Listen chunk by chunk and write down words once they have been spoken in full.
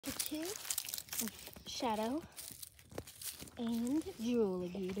Pikachu, Shadow, and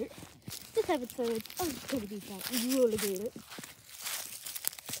Droligator. This episode is going to be about Droligator.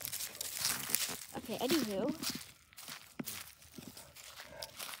 Okay, anywho.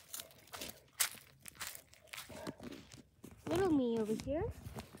 Little me over here.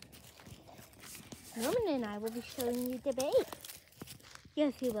 Norman and I will be showing you debate.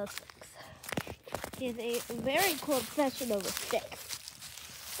 Yes, he loves sticks. He has a very cool obsession over sticks.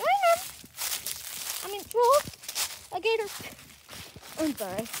 Gator. I'm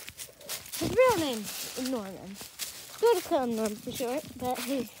sorry. His real name is Norman. Go to call him Norman for short, but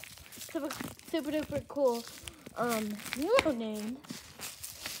his super duper cool real name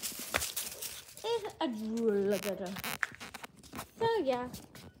is a Droligator. So yeah,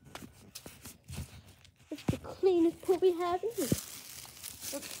 it's the cleanest pool we have in here.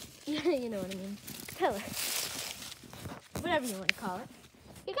 Yeah, you know what I mean. Color. Whatever you want to call it.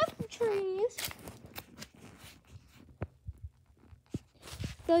 You got some trees.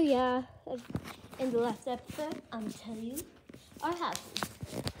 So yeah, in the last episode, I'm gonna tell you our houses.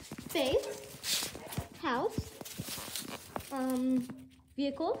 Space, house,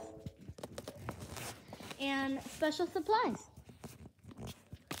 vehicles, and special supplies.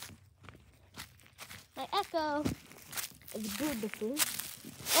 My echo is beautiful.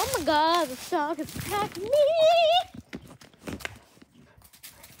 Oh my god, the shark is attacking me!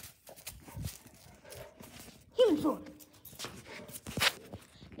 Human form.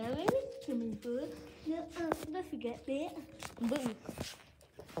 Now let me human food. No, don't forget that. Boom.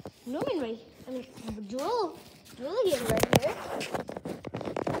 Norman Droligator right here.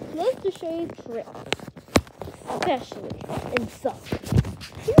 Loves to show you tricks, especially in soccer.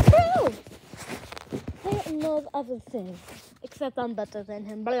 He's pro. He knows other things, except I'm better than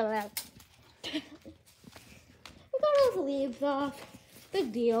him. Blah, blah. We got all the leaves off.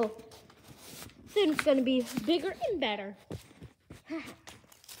 Big deal. Soon it's gonna be bigger and better.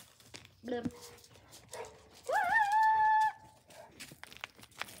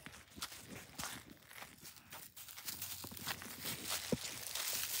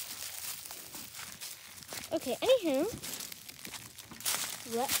 Okay, anywho,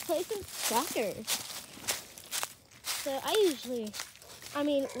 let's play some soccer. So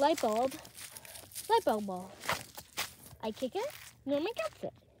light bulb ball. I kick it, Norman gets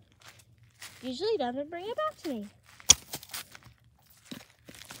it. Usually doesn't bring it back to me.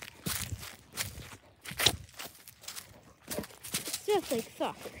 Just like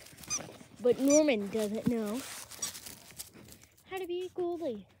soccer, but Norman doesn't know how to be a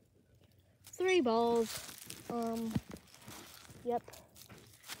goalie. 3 balls, yep.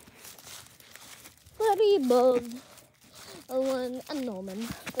 3 balls, one a Norman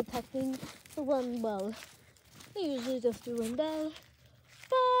protecting the 1 ball. We usually just do 1 ball,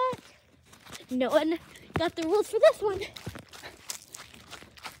 but no one got the rules for this one.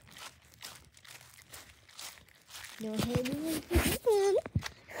 No heavy one.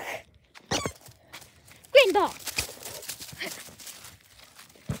 Green ball.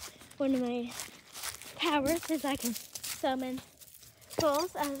 One of my powers is I can summon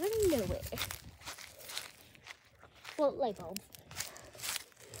balls out of nowhere. Well, light bulbs.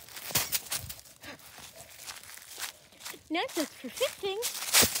 Not just for fixing,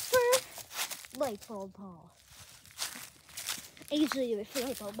 for light bulb ball. I usually do it for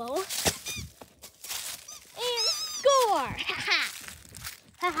light bulb ball. Ha ha!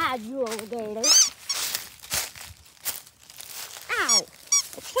 Ha ha, Droligator. Ow!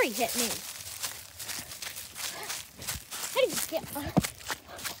 A tree hit me. How did you get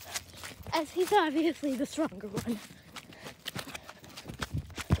as he's obviously the stronger one.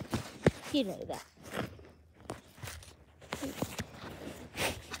 You know that.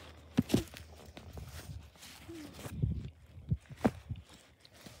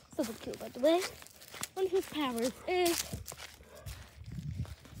 So cool, by the way. One of his powers is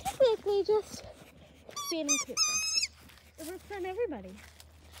technically just being cute. It works on everybody.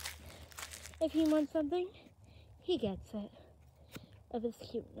 If he wants something, he gets it. Of his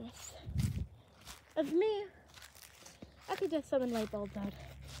cuteness. Of me, I could just summon light bulbs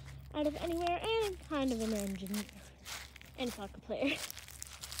out of anywhere, and I'm kind of an engineer and a soccer player.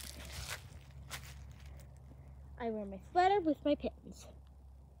 I wear my sweater with my pins.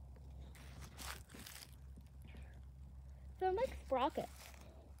 So I'm like Sprocket,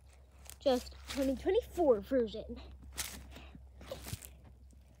 just 2024 version.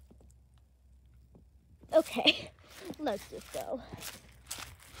 Okay, let's just go.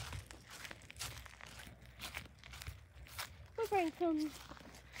 We'll bring some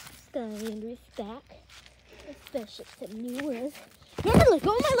Skylanders back, especially some new ones. Never let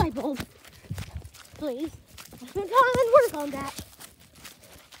go of my light bulb. Please. I spent time and work on that.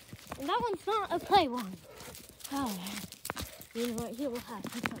 And that one's not a play one. Oh, you know what? He will have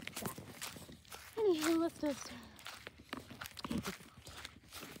to touch that. Anywho, let's just...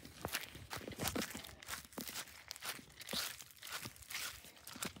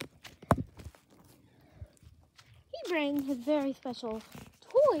 He brings his very special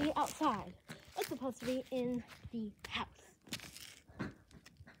toy outside. It's supposed to be in the house.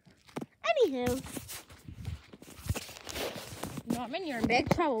 Anywho, Norman, you're in big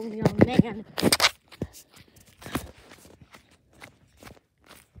trouble, young man.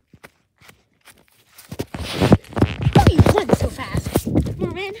 Why are you running so fast,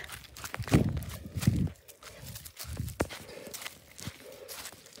 Norman?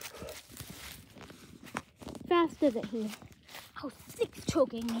 Fast isn't he? Oh, Six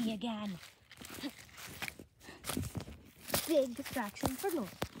choking me again. Big distraction for Norman.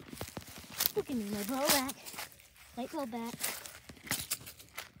 Look at me, my blow back. Light bulb back.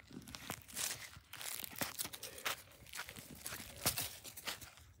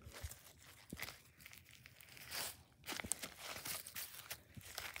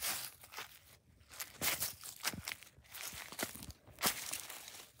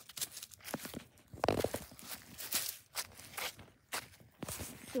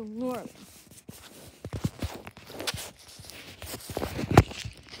 So Norman,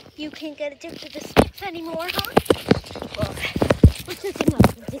 you can't get addicted to sticks anymore, huh? Well, what's this thing I'm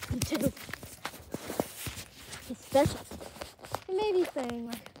addicted to? It's special. You may be saying,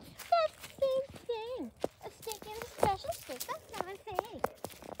 like, that's the same thing. A stick and a special stick, that's not a thing.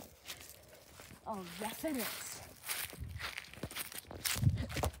 Oh, yes it is.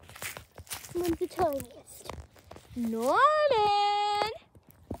 I'm the tiniest. Norman!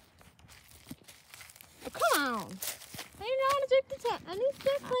 Come on. Are you not addicted to any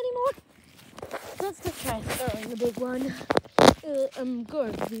sticks anymore? Let's just try throwing the big one. I'm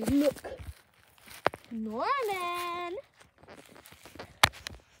good. Look. Norman!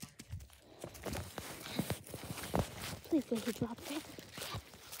 Please say he dropped it.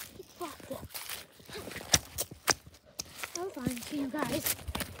 He dropped it. I'll find you guys.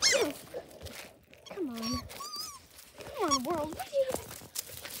 Come on. Come on, world.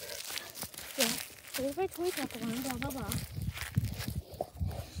 Yeah. Here's my toy truck one, blah, blah, blah.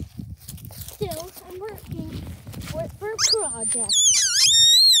 Still, I'm working for a project.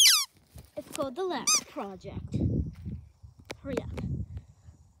 It's called the Lab Project. Hurry up.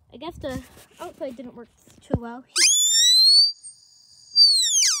 I guess the outside didn't work too well.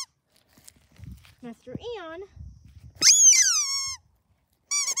 Master Eon.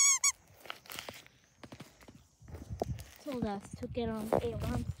 Told us to get on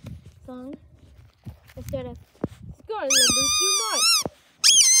Aeon's song. Instead of Skylanders Unite.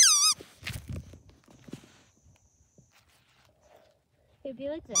 It'd be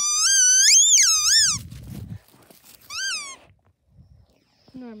like this.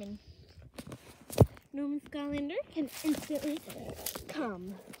 Norman Skylander can instantly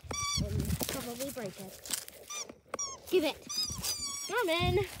come and probably break it. Give it.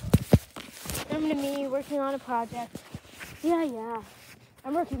 Norman and me working on a project. Yeah.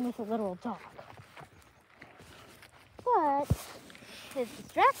 I'm working with a literal dog. But his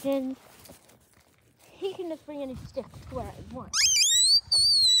distractions, he can just bring any stick to where I want.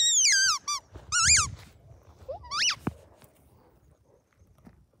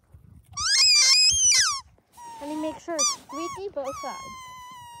 And he makes sure it's squeaky both sides.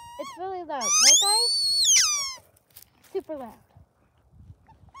 It's really loud, right guys? Super loud.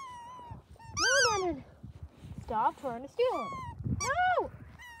 No, Norman! Stop trying to steal him. No!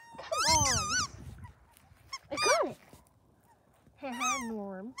 Come on! I got it! Haha,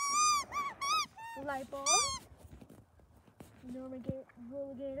 Norm. Light bulb.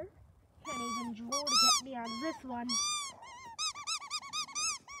 Rollagator. Can't even draw to get me out of this one.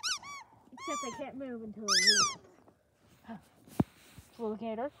 Except I can't move until I leave.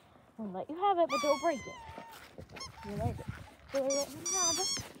 Rollagator, I'll let you have it, but don't break it. You like it. Will I let him have it?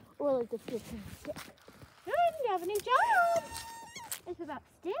 Or like the stick and stick? No, you have a new job! It's about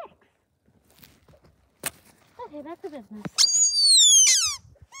sticks. Okay, back to business.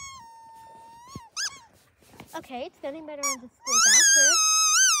 Okay, it's getting better on the squeak after.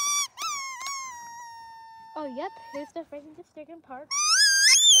 Oh, yep, here's the breaking the stick apart.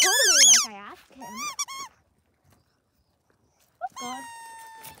 Totally like I asked him. Oh, God.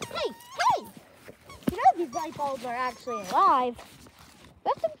 Hey! You know these light bulbs are actually alive.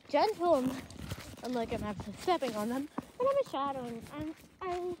 That's some gentle, unlike I'm actually stepping on them. And I'm a shadow, and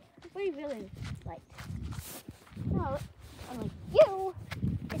I really like. Well, unlike you,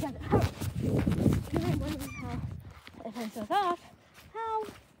 together. Hurry. And I'm wondering how, if I'm so fast, how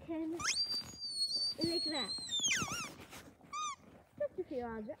can I make that? Just a few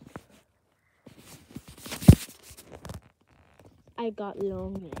objects. I got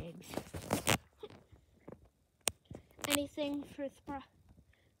long legs. Anything for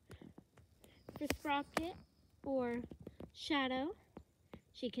Sprocket or Shadow,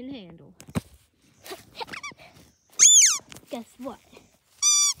 she can handle. Guess what?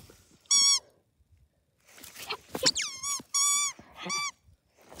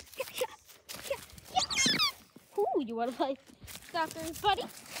 Ooh, you want to play soccer, buddy?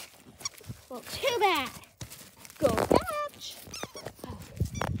 Well, too bad. Go catch.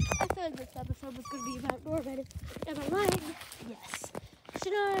 I thought this episode was going to be about Norman and my legs. Yes.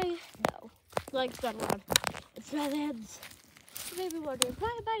 Should I? No. Legs got around. It's my legs. You may be wondering,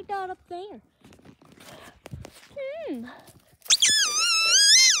 why am I not up there? And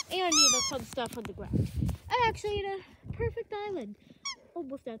I need some stuff on the ground. I actually need a perfect island.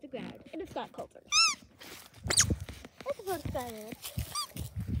 Almost at the ground. And it's not covered. I suppose it's island.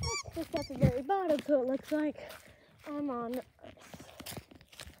 It's just at the very bottom, so it looks like I'm on Earth.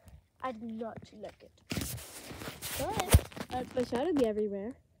 I do not like it. But that's my shadow be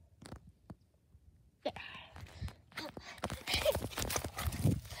everywhere. There.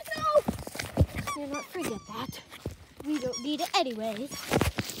 No! Do not forget that. We don't need it anyways.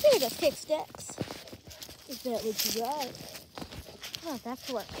 We're just pick sticks. Is that what you got? Oh, that's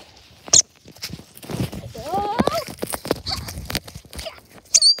work. Oh!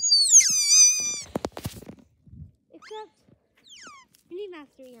 Except, you need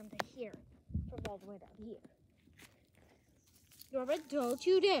mastery on the here, from all the way down here. Norman, don't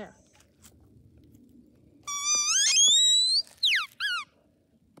you dare.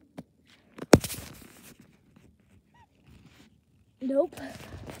 Nope.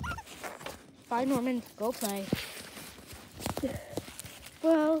 Bye, Norman. Go play.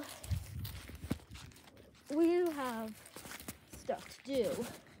 Well, we have stuff to do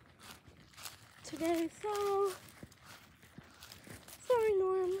today, so sorry,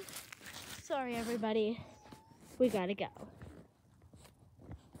 Norm. Sorry, everybody. We gotta go.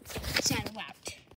 Shadow out.